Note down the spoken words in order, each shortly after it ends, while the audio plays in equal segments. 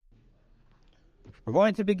We're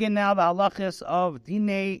going to begin now the halachas of din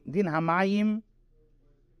hamayim,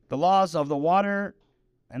 the laws of the water,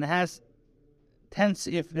 and it has 9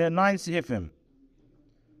 sifim.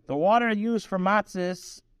 The water used for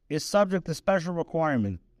matzos is subject to special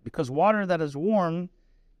requirement because water that is warm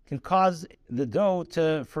can cause the dough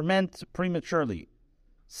to ferment prematurely.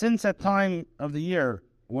 Since that time of the year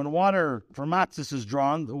when water for matzos is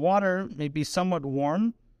drawn, the water may be somewhat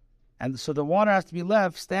warm, and so the water has to be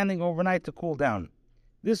left standing overnight to cool down.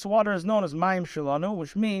 This water is known as mayim shelanu,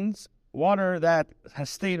 which means water that has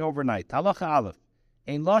stayed overnight. Halacha aleph.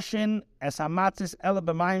 Ein loshin es hamatzis ele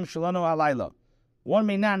b'mayim shelanu alayla. One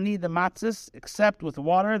may not need the matzos except with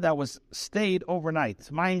water that was stayed overnight.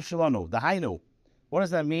 Mayim shelanu, the hainu. What does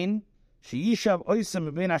that mean? Sheyishav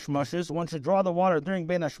oisem bein hashmoshes. One should draw the water during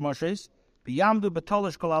bein hashmoshes. B'yamdu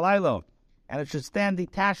b'tolish kol alayla. And it should stand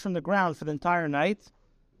detached from the ground for the entire night.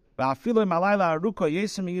 Even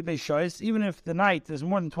if the night is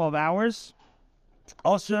more than 12 hours,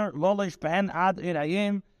 you're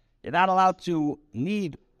not allowed to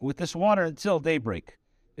knead with this water until daybreak.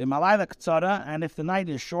 And if the night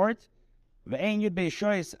is short, and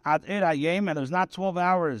there's not 12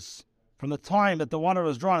 hours from the time that the water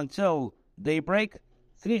was drawn until daybreak,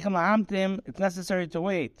 it's necessary to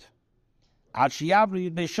wait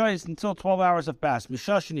until 12 hours have passed.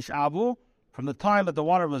 From the time that the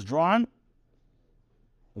water was drawn,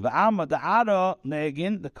 the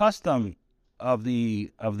custom of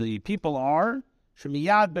the people are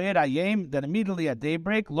that immediately at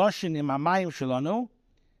daybreak,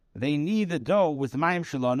 they knead the dough with mayim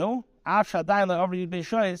shelanu,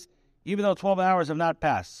 even though 12 hours have not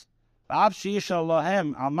passed. And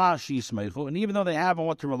even though they have on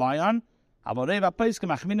what to rely on,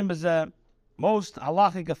 most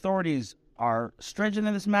halachic authorities are stringent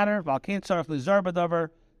in this matter.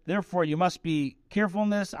 Therefore, you must be careful in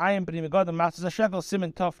this. That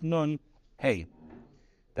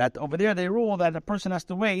over there they rule that a person has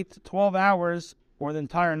to wait 12 hours or the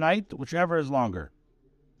entire night, whichever is longer.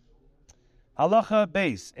 Halacha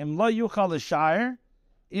base.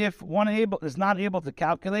 If one is not able to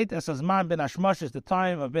calculate, as man ben hashmoshes, the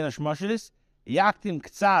time of ben hashmoshes, yaktim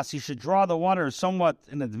ktsas, he should draw the water somewhat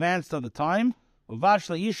in advance of the time. Provided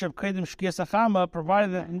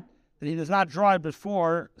that he does not draw it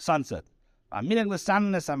before sunset.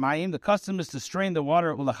 The custom is to strain the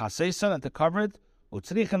water and to cover it. One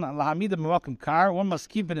must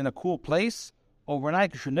keep it in a cool place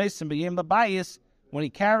overnight. When he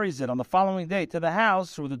carries it on the following day to the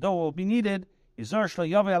house where the dough will be kneaded, he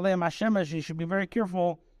should be very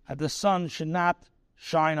careful that the sun should not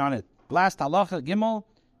shine on it. Last halacha gimel.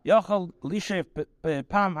 One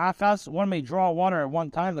may draw water at one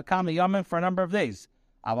time, the kama yamin, for a number of days.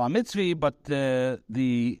 But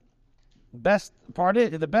the best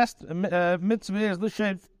mitzvah is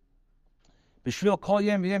lishev b'shvil kol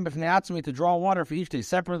yom v'yom b'fnei atzmi, to draw water for each day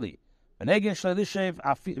separately. The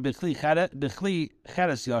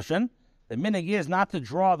minig is not to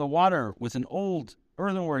draw the water with an old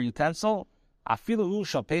earthenware utensil,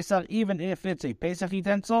 even if it's a Pesach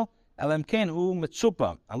utensil,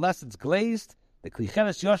 unless it's glazed. The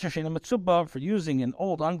klicheres yosher sheina mitzupa, for using an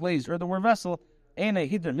old unglazed earthenware vessel, ein a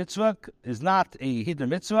hiddur mitzvah, is not a hiddur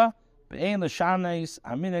mitzvah, but ein l'shaneis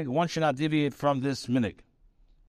aminig, one should not deviate from this minig.